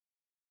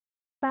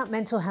About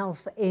mental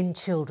health in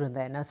children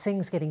then, are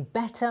things getting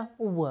better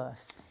or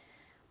worse?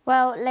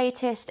 Well,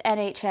 latest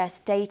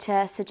NHS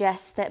data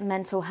suggests that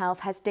mental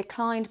health has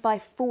declined by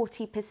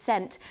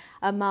 40%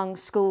 among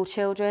school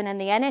children,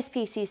 and the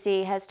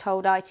NSPCC has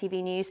told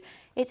ITV News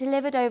it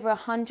delivered over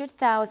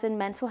 100,000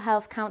 mental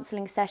health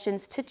counselling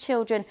sessions to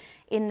children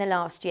in the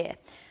last year.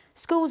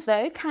 Schools,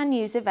 though, can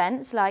use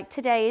events like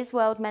today's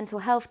World Mental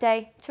Health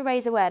Day to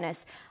raise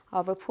awareness.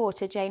 Our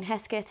reporter Jane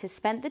Hesketh has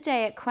spent the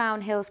day at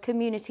Crown Hills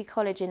Community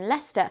College in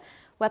Leicester,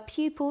 where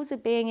pupils are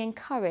being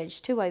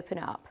encouraged to open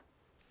up.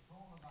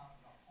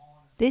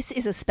 This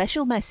is a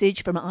special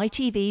message from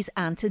ITV's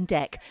Anton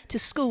Deck to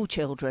school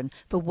children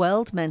for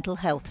World Mental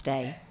Health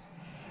Day.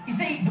 You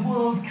see, the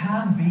world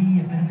can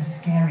be a bit of a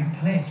scary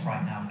place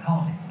right now,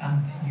 can't it?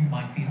 And you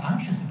might feel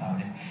anxious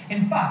about it.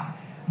 In fact,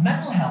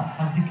 mental health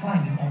has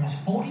declined in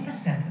almost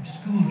 40% of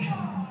school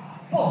children.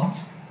 But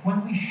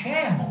when we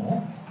share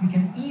more, we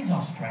can ease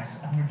our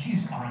stress and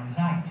reduce our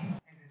anxiety.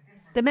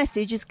 The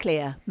message is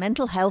clear: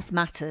 mental health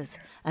matters,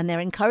 and they're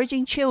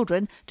encouraging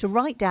children to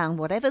write down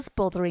whatever's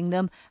bothering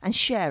them and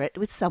share it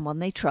with someone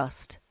they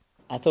trust.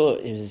 I thought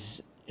it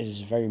was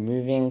very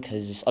moving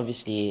because it's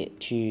obviously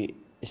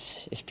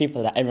it's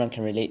people that everyone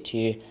can relate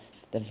to.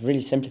 They've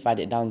really simplified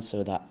it down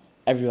so that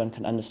everyone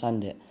can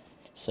understand it,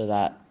 so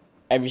that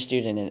every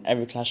student in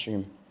every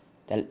classroom,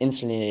 they'll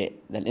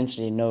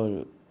instantly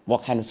know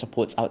what kind of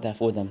support's out there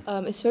for them.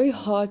 It's very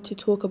hard to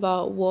talk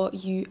about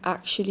what you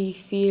actually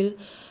feel.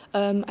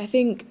 I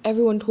think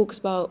everyone talks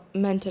about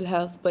mental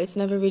health, but it's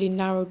never really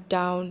narrowed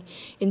down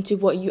into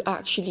what you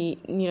actually,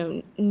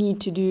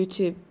 need to do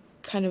to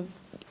kind of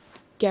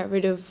get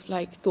rid of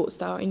thoughts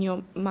that are in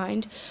your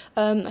mind.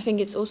 I think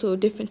it's also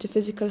different to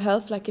physical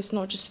health, it's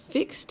not just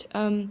fixed.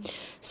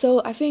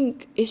 So I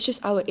think it's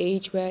just our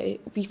age where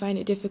we find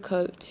it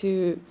difficult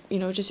to,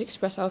 just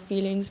express our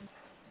feelings.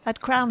 At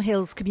Crown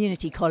Hills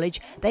Community College,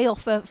 they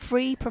offer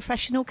free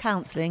professional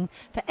counselling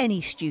for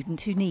any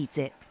student who needs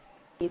it.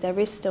 There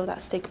is still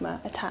that stigma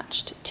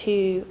attached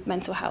to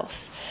mental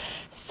health.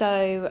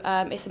 So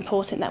it's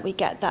important that we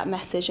get that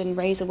message and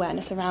raise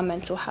awareness around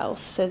mental health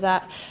so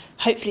that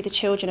hopefully the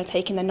children are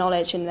taking the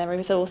knowledge and their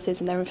resources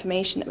and their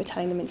information that we're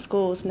telling them in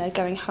schools, and they're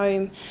going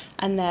home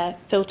and they're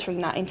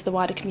filtering that into the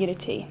wider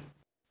community.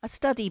 A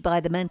study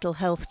by the mental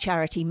health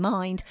charity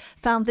Mind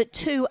found that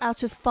 2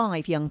 out of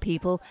 5 young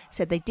people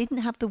said they didn't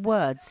have the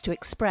words to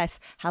express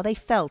how they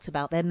felt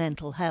about their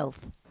mental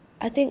health.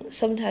 I think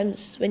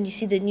sometimes when you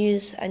see the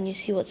news and you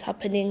see what's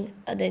happening,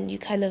 and then you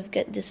kind of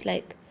get this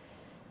you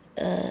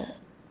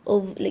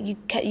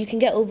can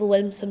get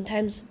overwhelmed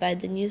sometimes by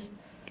the news,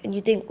 and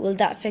you think, will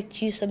that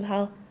affect you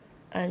somehow?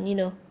 And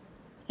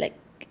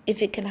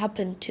if it can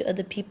happen to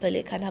other people,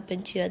 it can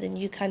happen to you, then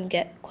you can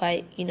get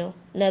quite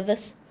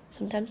nervous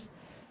sometimes.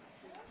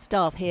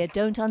 Staff here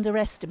don't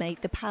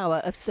underestimate the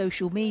power of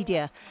social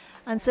media,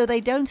 and so they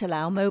don't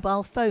allow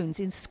mobile phones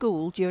in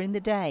school during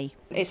the day.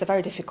 It's a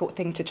very difficult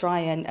thing to try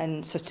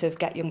and sort of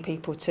get young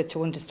people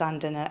to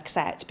understand and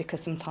accept,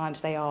 because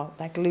sometimes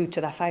they're glued to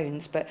their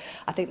phones. But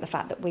I think the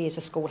fact that we as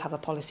a school have a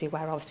policy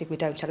where obviously we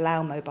don't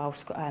allow mobile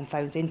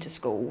phones into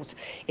schools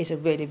is a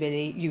really,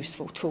 really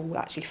useful tool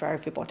actually for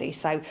everybody.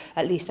 So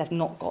at least they've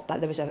not got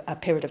that. There is a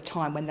period of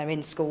time when they're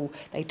in school,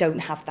 they don't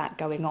have that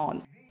going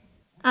on.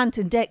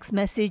 Anton Deck's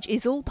message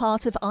is all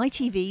part of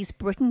ITV's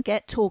Britain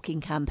Get Talking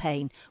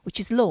campaign, which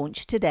is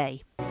launched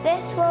today.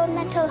 This World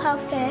Mental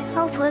Health Day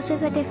helps us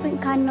with a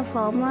different kind of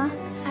homework.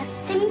 A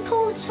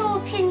simple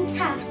talking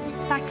task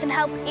that can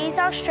help ease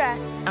our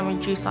stress and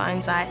reduce our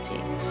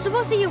anxiety. So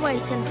what are you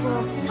waiting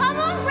for? Come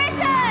on,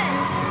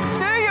 Britain!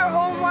 Do your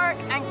homework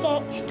and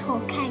get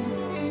talking.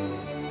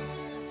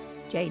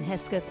 Jane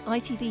Hesketh,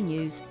 ITV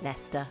News,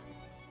 Leicester.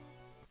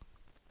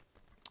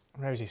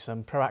 Rosie,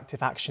 some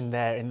proactive action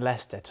there in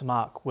Leicester to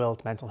mark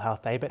World Mental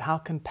Health Day, but how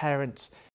can parents